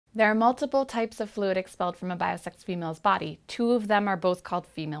There are multiple types of fluid expelled from a biosexed female's body. Two of them are both called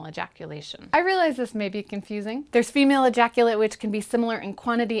female ejaculation. I realize this may be confusing. There's female ejaculate, which can be similar in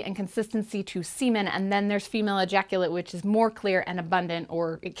quantity and consistency to semen, and then there's female ejaculate, which is more clear and abundant,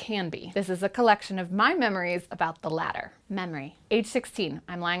 or it can be. This is a collection of my memories about the latter. Memory. Age 16,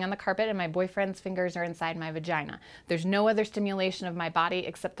 I'm lying on the carpet and my boyfriend's fingers are inside my vagina. There's no other stimulation of my body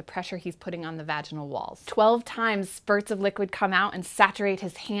except the pressure he's putting on the vaginal walls. 12 times spurts of liquid come out and saturate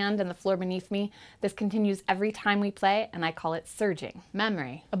his hand and the floor beneath me. This continues every time we play, and I call it surging.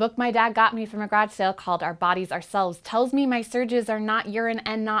 Memory. A book my dad got me from a garage sale called Our Bodies Ourselves tells me my surges are not urine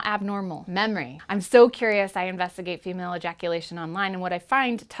and not abnormal. Memory. I'm so curious I investigate female ejaculation online, and what I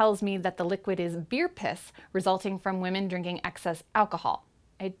find tells me that the liquid is beer piss resulting from women drinking excess alcohol.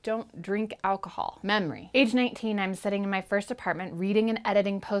 I don't drink alcohol. Memory. Age 19, I'm sitting in my first apartment reading and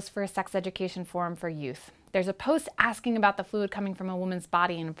editing posts for a sex education forum for youth. There's a post asking about the fluid coming from a woman's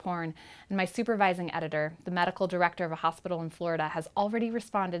body in a porn, and my supervising editor, the medical director of a hospital in Florida, has already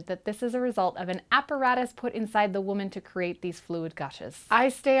responded that this is a result of an apparatus put inside the woman to create these fluid gushes. I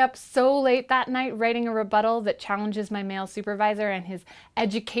stay up so late that night writing a rebuttal that challenges my male supervisor and his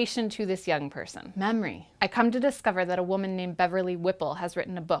education to this young person. Memory. I come to discover that a woman named Beverly Whipple has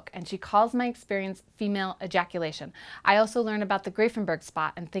written a book, and she calls my experience female ejaculation. I also learn about the Grafenberg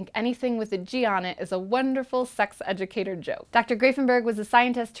spot and think anything with a G on it is a wonderful sex educator joke. Dr. Grafenberg was a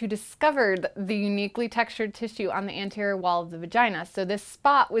scientist who discovered the uniquely textured tissue on the anterior wall of the vagina, so this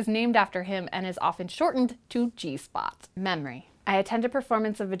spot was named after him and is often shortened to G-spot. Memory. I attend a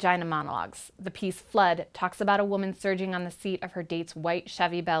performance of vagina monologues. The piece Flood talks about a woman surging on the seat of her date's white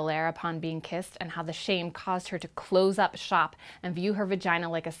Chevy Bel Air upon being kissed and how the shame caused her to close up shop and view her vagina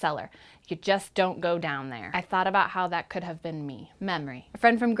like a cellar. You just don't go down there. I thought about how that could have been me. Memory. A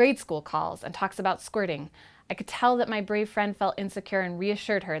friend from grade school calls and talks about squirting. I could tell that my brave friend felt insecure and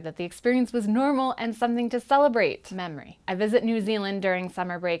reassured her that the experience was normal and something to celebrate. Memory. I visit New Zealand during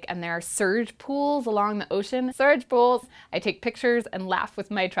summer break and there are surge pools along the ocean. Surge pools! I take pictures and laugh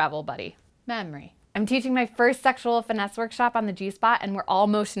with my travel buddy. Memory. I'm teaching my first sexual finesse workshop on the G-spot and we're all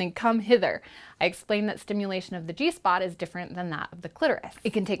motioning, "Come hither." I explain that stimulation of the G-spot is different than that of the clitoris.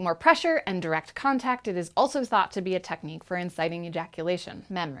 It can take more pressure and direct contact. It is also thought to be a technique for inciting ejaculation.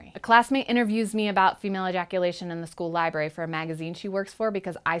 Memory. A classmate interviews me about female ejaculation in the school library for a magazine she works for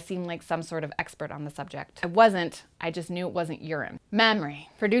because I seem like some sort of expert on the subject. I wasn't. I just knew it wasn't urine. Memory.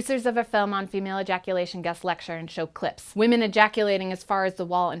 Producers of a film on female ejaculation guest lecture and show clips. Women ejaculating as far as the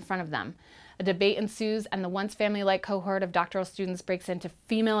wall in front of them. A debate ensues and the once family-like cohort of doctoral students breaks into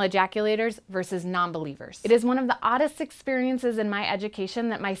female ejaculators versus non-believers. It is one of the oddest experiences in my education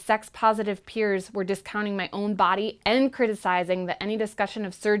that my sex-positive peers were discounting my own body and criticizing that any discussion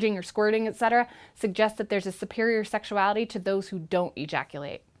of surging or squirting, etc., suggests that there's a superior sexuality to those who don't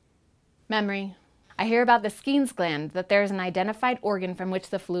ejaculate. Memory. I hear about the Skene's gland, that there is an identified organ from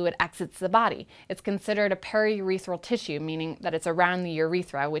which the fluid exits the body. It's considered a periurethral tissue, meaning that it's around the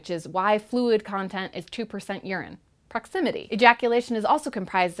urethra, which is why fluid content is 2% urine. Proximity. Ejaculation is also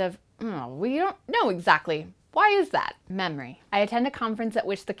comprised of, we don't know exactly. Why is that? Memory. I attend a conference at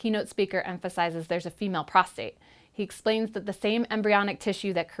which the keynote speaker emphasizes there's a female prostate. He explains that the same embryonic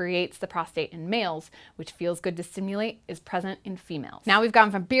tissue that creates the prostate in males, which feels good to stimulate, is present in females. Now we've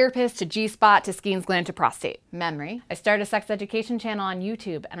gone from beer piss to G-spot to Skene's gland to prostate. Memory. I start a sex education channel on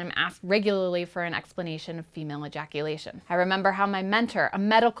YouTube and I'm asked regularly for an explanation of female ejaculation. I remember how my mentor, a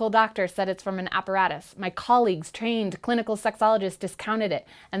medical doctor, said it's from an apparatus. My colleagues, trained clinical sexologists, discounted it,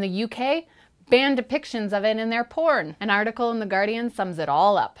 and the UK banned depictions of it in their porn. An article in The Guardian sums it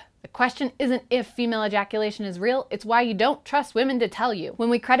all up. The question isn't if female ejaculation is real, it's why you don't trust women to tell you. When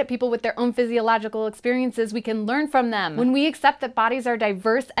we credit people with their own physiological experiences, we can learn from them. When we accept that bodies are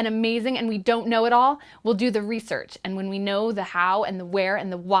diverse and amazing and we don't know it all, we'll do the research. And when we know the how and the where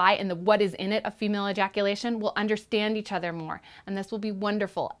and the why and the what is in it of female ejaculation, we'll understand each other more. And this will be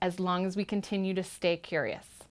wonderful as long as we continue to stay curious.